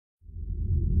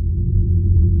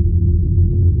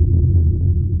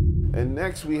And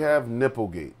next we have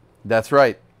Nipplegate. That's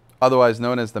right. Otherwise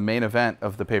known as the main event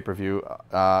of the pay-per-view,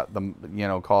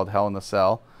 called Hell in the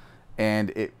Cell,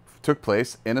 and it took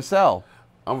place in a cell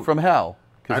from hell.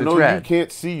 I know you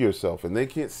can't see yourself, and they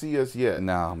can't see us yet.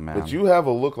 No, man. But you have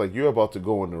a look like you're about to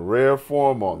go into rare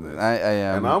form on this. I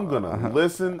am. And I'm going to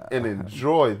listen and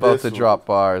enjoy this. About to drop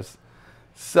bars.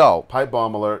 So, pipe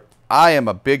bomb alert. I am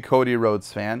a big Cody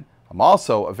Rhodes fan. I'm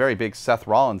also a very big Seth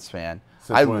Rollins fan.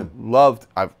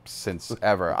 Since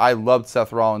ever. I loved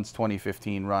Seth Rollins'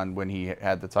 2015 run when he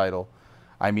had the title.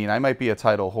 I mean, I might be a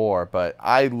title whore, but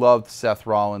I loved Seth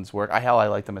Rollins' work. I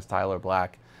liked him as Tyler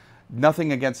Black.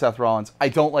 Nothing against Seth Rollins. I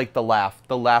don't like the laugh.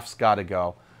 The laugh's got to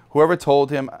go. Whoever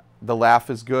told him the laugh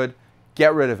is good,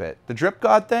 get rid of it. The Drip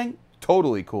God thing,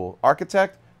 totally cool.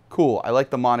 Architect, cool. I like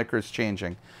the monikers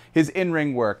changing. His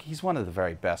in-ring work, he's one of the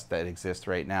very best that exist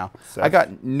right now. Seth. I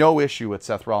got no issue with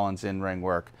Seth Rollins' in-ring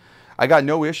work. I got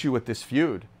no issue with this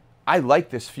feud. I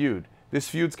like this feud. This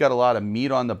feud's got a lot of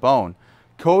meat on the bone.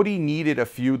 Cody needed a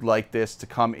feud like this to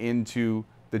come into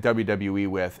the WWE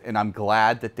with, and I'm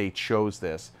glad that they chose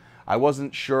this. I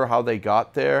wasn't sure how they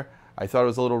got there. I thought it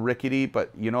was a little rickety,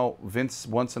 but, Vince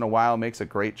once in a while makes a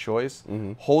great choice.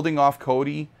 Holding off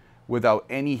Cody without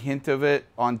any hint of it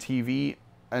on TV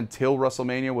until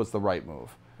WrestleMania was the right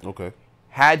move. Okay.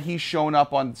 Had he shown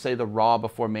up on, say, the Raw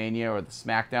before Mania or the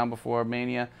SmackDown before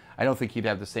Mania, I don't think he'd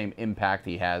have the same impact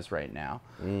he has right now.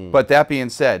 But that being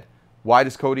said, why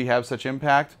does Cody have such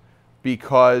impact?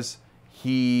 Because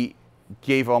he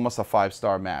gave almost a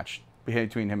 5-star match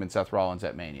between him and Seth Rollins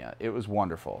at Mania. It was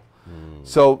wonderful.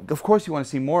 So, of course, you want to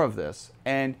see more of this.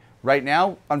 And right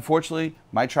now, unfortunately,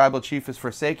 my tribal chief has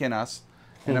forsaken us,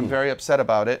 and I'm very upset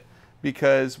about it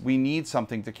because we need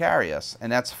something to carry us,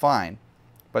 and that's fine.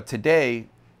 But today,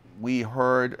 we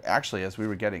heard, actually, as we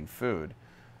were getting food,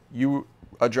 you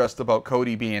addressed about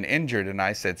Cody being injured, and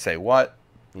I said, say what?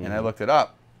 And I looked it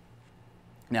up.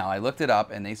 Now, I looked it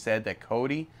up, and they said that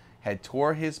Cody had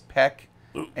tore his pec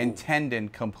and tendon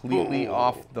completely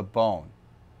off the bone.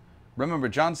 Remember,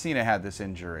 John Cena had this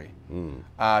injury.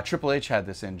 Triple H had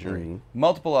this injury.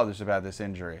 Multiple others have had this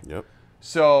injury. Yep.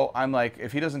 So I'm like,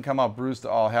 if he doesn't come out bruised to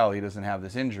all hell, he doesn't have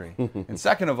this injury. And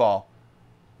second of all,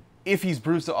 if he's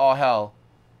bruised to all hell,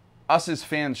 us as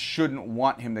fans shouldn't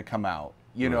want him to come out.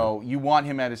 You know, you want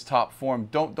him at his top form.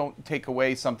 Don't take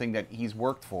away something that he's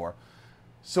worked for.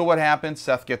 So what happens?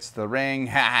 Seth gets to the ring,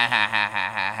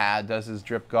 does his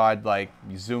Drip God like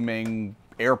zooming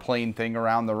airplane thing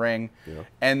around the ring,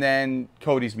 and then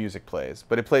Cody's music plays,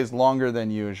 but it plays longer than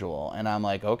usual. And I'm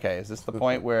like, okay, is this the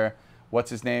point where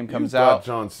what's his name comes out? I thought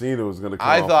John Cena was going to come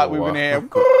out. I thought we were going to hear.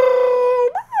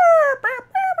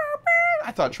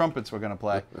 I thought trumpets were going to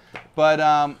play,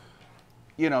 but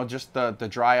just the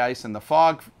dry ice and the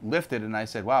fog lifted, and I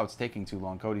said, wow, it's taking too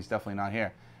long. Cody's definitely not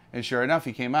here. And sure enough,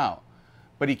 he came out.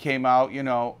 But he came out,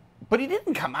 but he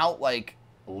didn't come out like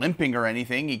limping or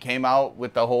anything. He came out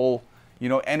with the whole,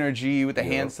 energy, with the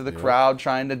hands to the crowd,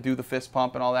 trying to do the fist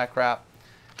pump and all that crap.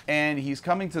 And he's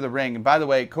coming to the ring. And by the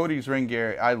way, Cody's ring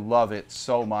gear, I love it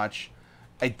so much.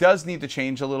 It does need to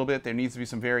change a little bit. There needs to be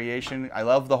some variation. I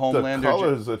love the Homelander.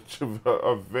 The colors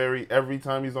are very, every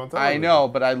time he's on television. I know,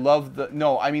 but I love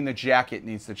the jacket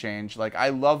needs to change. Like, I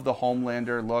love the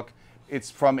Homelander look. It's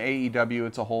from AEW.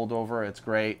 It's a holdover. It's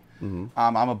great.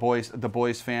 I'm a the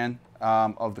boys fan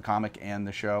of the comic and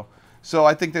the show. So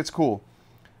I think that's cool.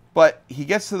 But he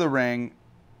gets to the ring,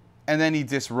 and then he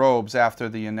disrobes after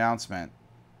the announcement.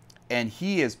 And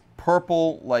he is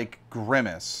purple like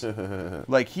Grimace.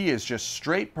 Like, he is just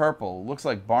straight purple. Looks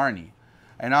like Barney.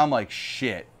 And I'm like,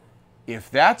 shit.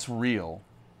 If that's real,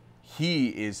 he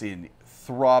is in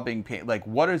throbbing pain. Like,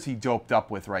 what is he doped up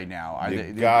with right now?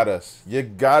 You got us. You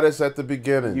got us at the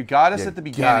beginning. You got us at the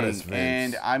beginning.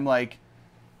 And I'm like,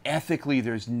 ethically,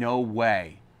 there's no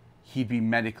way he'd be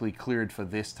medically cleared for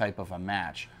this type of a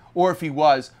match. Or if he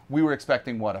was, we were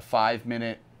expecting, what, a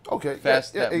 5-minute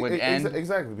fest that would end?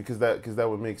 Exactly, because that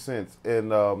would make sense. And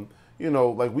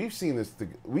like we've seen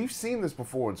this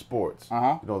before in sports.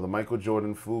 The Michael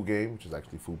Jordan flu game, which is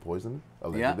actually food poisoning,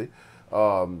 allegedly.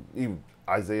 Even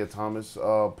Isaiah Thomas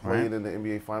played in the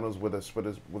NBA Finals with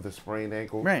a sprained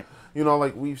ankle. Right.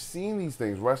 Like we've seen these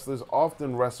things. Wrestlers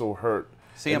often wrestle hurt.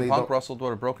 CM Punk wrestled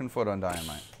with a broken foot on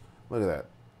Dynamite. Look at that.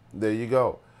 There you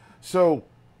go. So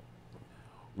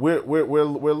we're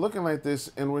looking like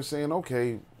this and we're saying,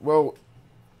 okay, well,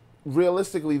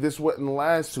 realistically, this wouldn't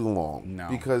last too long. No.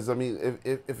 Because I mean,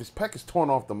 if his pec is torn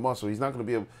off the muscle, he's not going to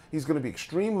be able. He's going to be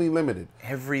extremely limited.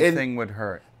 Everything would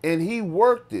hurt. And he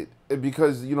worked it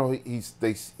because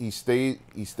he stayed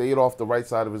off the right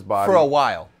side of his body for a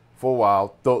while. for a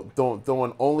while,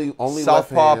 throwing only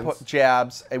southpaw left hands.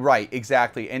 jabs. Right,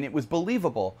 exactly. And it was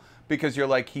believable because you're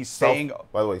like, he's saying...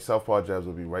 By the way, southpaw jabs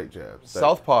would be right jabs.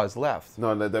 Southpaw is left.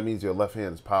 No, that means your left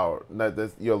hand is power.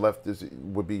 Your left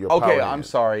would be your power Okay, hand.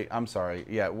 I'm sorry.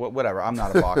 Yeah, whatever. I'm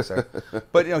not a boxer.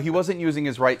 But, he wasn't using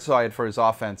his right side for his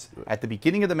offense. At the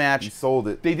beginning of the match... He sold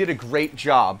it. They did a great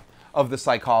job of the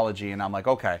psychology, and I'm like,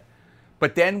 okay.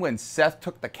 But then when Seth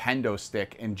took the kendo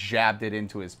stick and jabbed it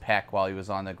into his pec while he was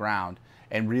on the ground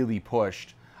and really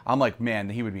pushed, I'm like, man,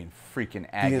 he would be in freaking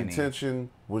agony. The intention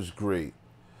was great.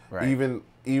 Right.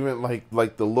 Even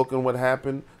like the look and what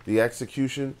happened, the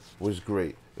execution was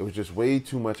great. It was just way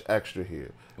too much extra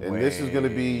here. And this is going to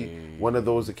be one of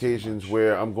those occasions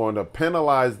where I'm going to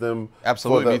penalize them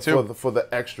Absolutely, me too. For the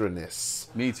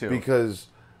extraness. Me too. Because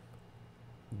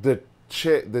the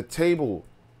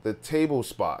table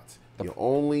spots, you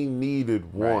only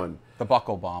needed one. The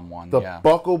buckle bomb one. The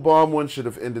buckle bomb one should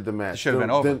have ended the match. It should have been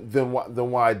over.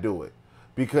 Then why do it?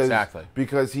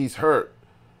 Because he's hurt.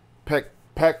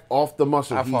 Peck off the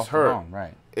muscle. He's hurt. Bone,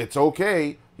 right. It's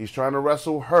okay. He's trying to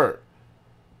wrestle hurt.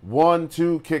 1,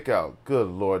 2, kick out. Good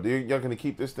Lord. You're going to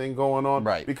keep this thing going on?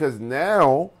 Right. Because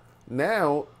now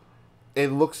it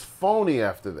looks phony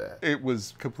after that. It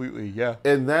was completely, yeah.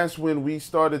 And that's when we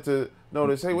started to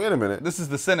notice, hey, wait a minute. This is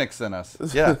the cynics in us.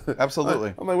 Yeah,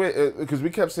 absolutely. I'm like, wait, because we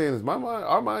kept saying, is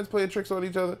our minds playing tricks on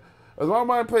each other? Is our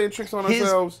mind playing tricks on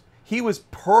ourselves? He was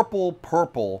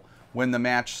purple when the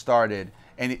match started,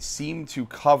 and it seemed to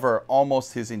cover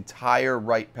almost his entire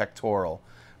right pectoral.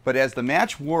 But as the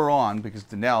match wore on, because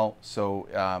Donnell,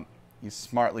 he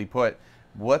smartly put,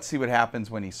 let's see what happens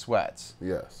when he sweats.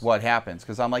 Yes. What happens?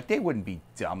 Because I'm like, they wouldn't be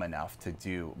dumb enough to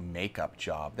do makeup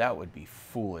job. That would be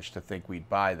foolish to think we'd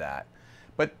buy that.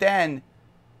 But then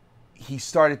he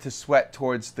started to sweat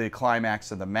towards the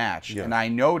climax of the match. Yeah. And I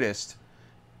noticed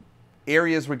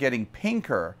areas were getting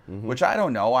pinker, which I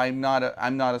don't know. I'm not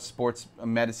a sports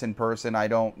medicine person. I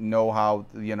don't know how,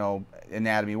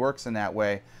 anatomy works in that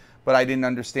way. But I didn't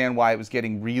understand why it was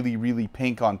getting really, really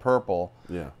pink on purple.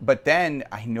 Yeah. But then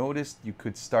I noticed you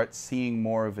could start seeing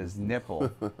more of his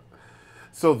nipple.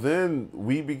 So then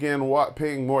we began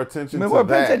paying more attention to that. More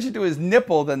attention to his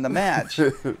nipple than the match.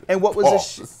 And what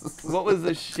was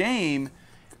a shame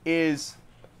is,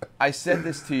 I said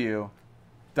this to you,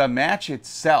 the match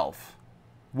itself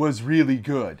was really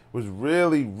good. Was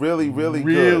really, really, really good.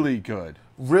 Really good.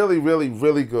 Really, really,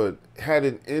 really good. Had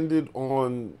it ended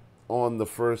on the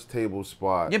first table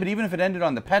spot. Yeah, but even if it ended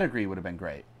on the pedigree, it would have been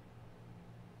great.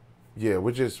 Yeah,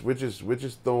 we're just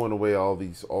throwing away all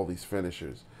these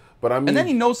finishers. But I mean, and then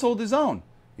he no-sold his own.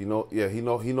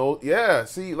 Yeah,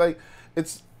 see, like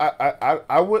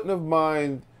I wouldn't have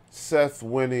mind Seth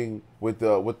winning with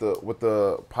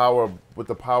the power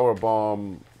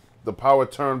bomb, the power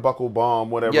turnbuckle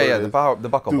bomb, whatever. Yeah, the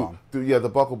buckle bomb. The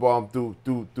buckle bomb through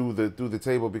the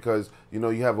table, because you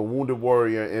have a wounded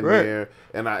warrior in there,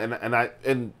 and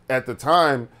at the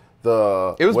time it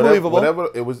was believable.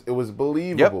 It was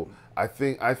believable.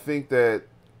 Yep. I think that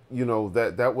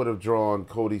that would have drawn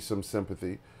Cody some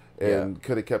sympathy and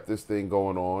could have kept this thing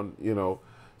going on.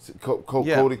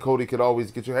 Cody could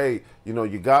always get you. Hey,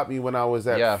 you got me when I was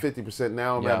at 50%.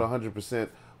 Now I'm at 100%.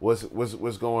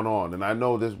 What's going on? And I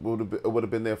know this would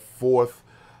have been their fourth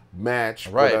match,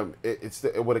 right? But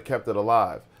it would have kept it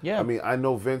alive. Yeah. I mean, I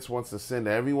know Vince wants to send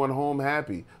everyone home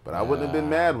happy, but I wouldn't have been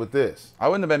mad with this. I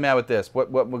wouldn't have been mad with this.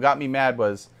 What got me mad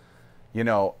was,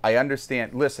 I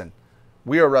understand. Listen,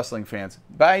 we are wrestling fans.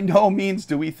 By no means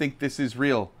do we think this is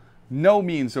real. No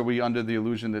means are we under the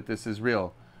illusion that this is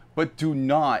real. But do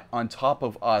not, on top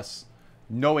of us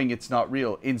knowing it's not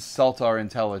real, insult our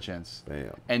intelligence.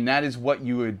 Damn. And that is what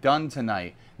you had done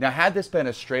tonight. Now, had this been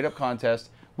a straight-up contest,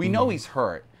 we know he's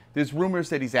hurt. There's rumors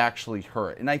that he's actually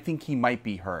hurt, and I think he might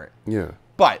be hurt. Yeah.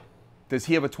 But does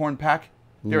he have a torn pec?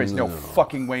 There is no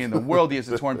fucking way in the world he has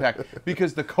a torn pec,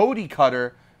 because the Cody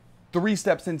cutter 3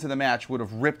 steps into the match would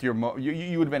have ripped your...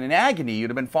 you would have been in agony. You'd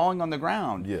have been falling on the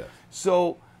ground. Yeah.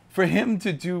 So for him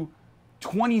to do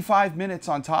 25 minutes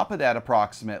on top of that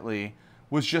approximately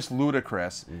was just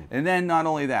ludicrous. And then not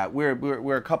only that,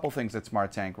 we're a couple things at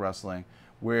SmarkTank Wrestling,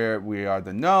 where we are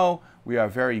we are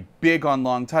very big on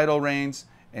long title reigns,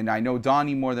 and I know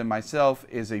Donnie more than myself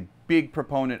is a big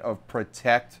proponent of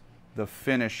protect the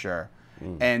finisher.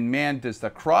 And man, does the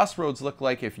Crossroads look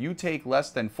like if you take less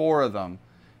than 4 of them,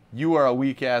 you are a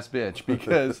weak-ass bitch,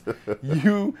 because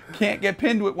you can't get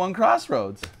pinned with 1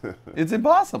 Crossroads. It's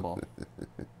impossible.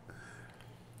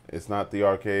 It's not the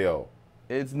RKO.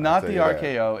 It's not the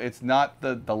RKO. It's not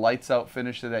the lights-out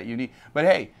finisher that you need. But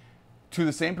hey, to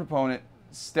the same proponent,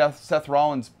 Seth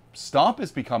Rollins Stomp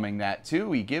is becoming that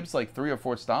too. He gives like 3 or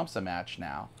 4 stomps a match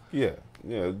now. Yeah.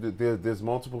 There's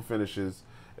multiple finishes,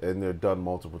 and they're done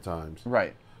multiple times.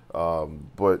 Right.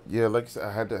 But yeah, like I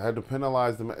said, I had to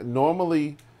penalize them.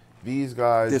 Normally, these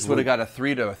guys. This would have got a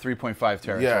 3 to a 3.5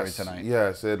 territory tonight.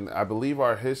 Yes, and I believe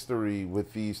our history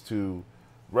with these two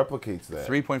replicates that.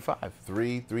 3.5.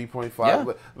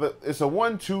 3.5. Yeah. It's a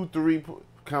 1, 2, 3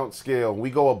 count scale. We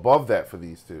go above that for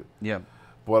these two. Yeah.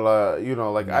 But you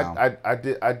know, like no. I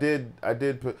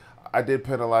did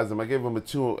penalize them. I gave them a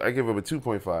 2. I gave them a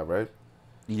 2.5, right?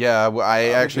 Yeah, well, I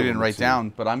actually didn't write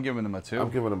down, but I'm giving them a 2. I'm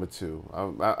giving them a 2.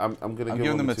 I'm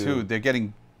giving them a 2. They're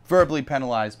getting verbally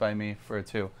penalized by me for a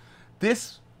 2.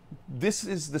 This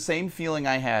is the same feeling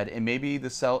I had, and maybe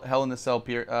the Hell in a Cell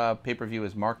pay-per-view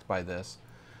is marked by this.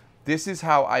 This is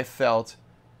how I felt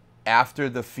after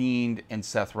The Fiend and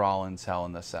Seth Rollins Hell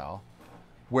in a Cell,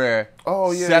 where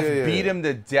Seth beat him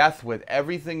to death with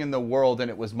everything in the world, and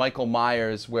it was Michael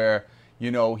Myers, where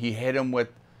he hit him with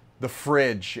the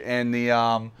fridge and the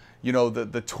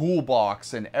the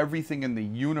toolbox and everything in the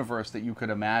universe that you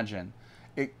could imagine.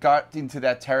 It got into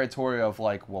that territory of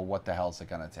like, well, what the hell is it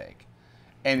gonna take?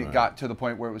 And it got to the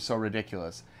point where it was so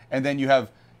ridiculous. And then you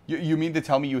have, you mean to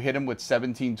tell me you hit him with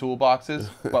 17 toolboxes,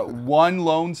 but one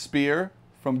lone spear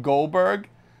from Goldberg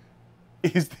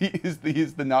is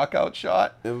the knockout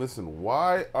shot? And listen,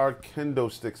 why are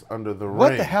kendo sticks under the ring?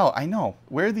 What the hell? I know.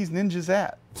 Where are these ninjas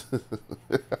at?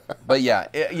 But yeah,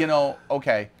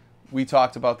 okay. We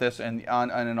talked about this, and on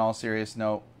an all serious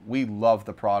note, we love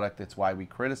the product. It's why we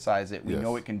criticize it. We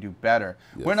know it can do better.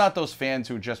 Yes. We're not those fans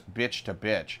who just bitch to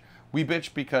bitch. We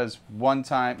bitch because one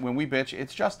time when we bitch,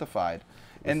 it's justified.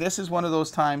 And this is one of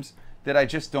those times that I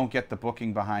just don't get the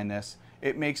booking behind this.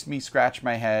 It makes me scratch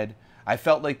my head. I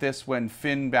felt like this when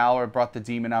Finn Balor brought the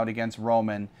Demon out against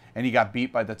Roman and he got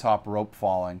beat by the top rope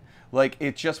falling. Like,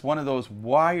 it's just one of those,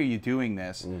 why are you doing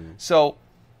this? So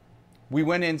we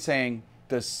went in saying,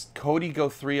 does Cody go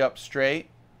 3 up straight,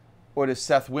 or does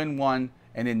Seth win one?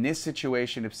 And in this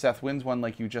situation, if Seth wins one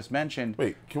like you just mentioned...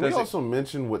 Wait, can we also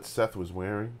mention what Seth was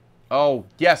wearing? Oh,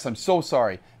 yes, I'm so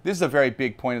sorry. This is a very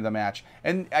big point of the match.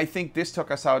 And I think this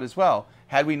took us out as well.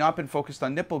 Had we not been focused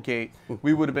on Nipplegate,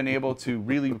 we would have been able to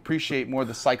really appreciate more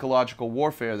the psychological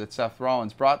warfare that Seth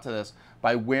Rollins brought to this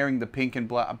by wearing the pink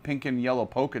and yellow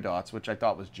polka dots, which I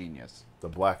thought was genius. The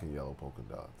black and yellow polka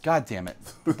dots. God damn it.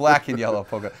 Black and yellow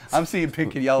polka. I'm seeing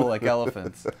pink and yellow like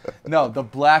elephants. No, the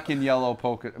black and yellow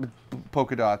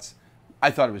polka dots,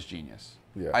 I thought it was genius.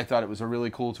 Yeah. I thought it was a really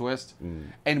cool twist.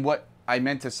 And what I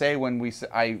meant to say when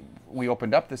we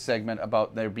opened up this segment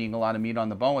about there being a lot of meat on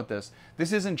the bone with this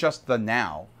isn't just the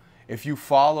now. If you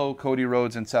follow Cody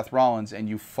Rhodes and Seth Rollins and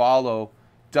you follow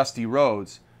Dusty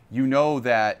Rhodes, you know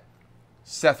that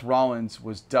Seth Rollins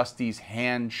was Dusty's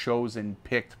hand-chosen,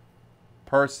 picked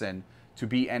person to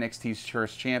be NXT's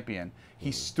first champion.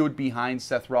 He stood behind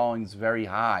Seth Rollins very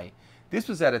high. This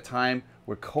was at a time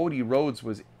where Cody Rhodes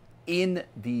was in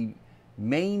the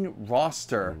main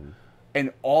roster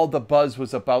and all the buzz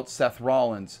was about Seth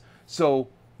Rollins. So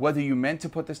whether you meant to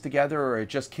put this together or it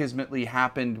just kismetly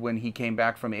happened when he came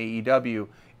back from AEW,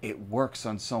 it works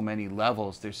on so many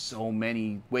levels. There's so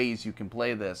many ways you can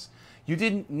play this. You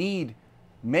didn't need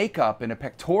makeup and a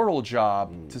pectoral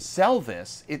job to sell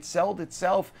this. It sold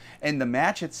itself. And the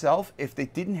match itself, if they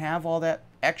didn't have all that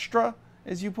extra,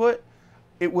 as you put,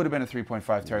 it would have been a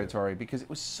 3.5 territory because it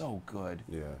was so good.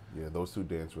 Yeah, those two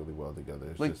dance really well together.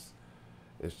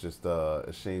 It's just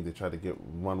a shame they tried to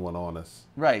run one on us.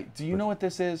 Right. Do you know what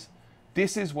this is?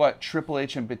 This is what Triple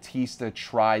H and Batista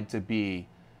tried to be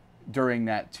during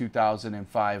that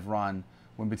 2005 run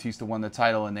when Batista won the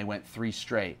title and they went 3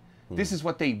 straight. This is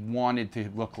what they wanted to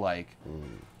look like.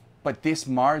 But this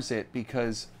mars it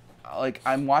because, like,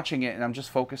 I'm watching it and I'm just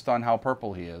focused on how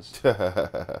purple he is.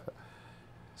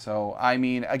 So, I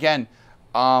mean, again,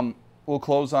 we'll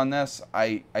close on this.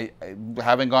 I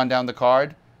haven't gone down the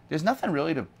card. There's nothing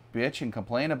really to bitch and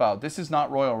complain about. This is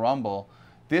not Royal Rumble.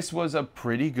 This was a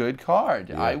pretty good card.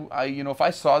 Yeah. If I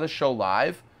saw the show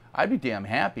live, I'd be damn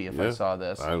happy if I saw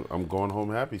this. I'm going home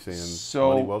happy saying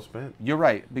money well spent. You're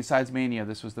right. Besides Mania,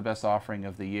 this was the best offering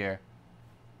of the year.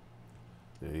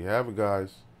 There you have it,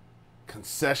 guys.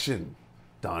 Concession.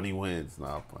 Donnie wins.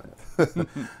 Nah, I'm playing.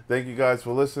 Thank you guys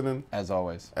for listening. As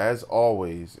always. As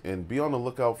always. And be on the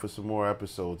lookout for some more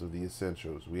episodes of The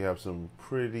Essentials. We have some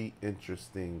pretty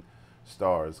interesting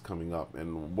stars coming up.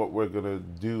 And what we're going to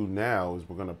do now is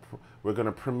we're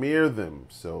gonna premiere them.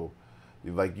 So,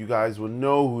 like, you guys will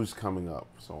know who's coming up.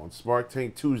 So on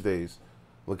SmarkTank Tuesdays,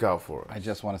 look out for it. I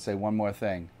just want to say one more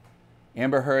thing.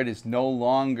 Amber Heard is no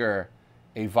longer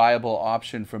a viable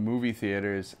option for movie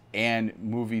theaters and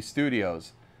movie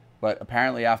studios. But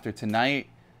apparently after tonight,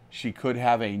 she could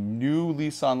have a new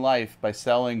lease on life by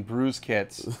selling Bruise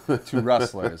kits to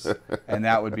wrestlers. And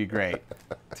that would be great.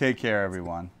 Take care,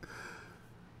 everyone.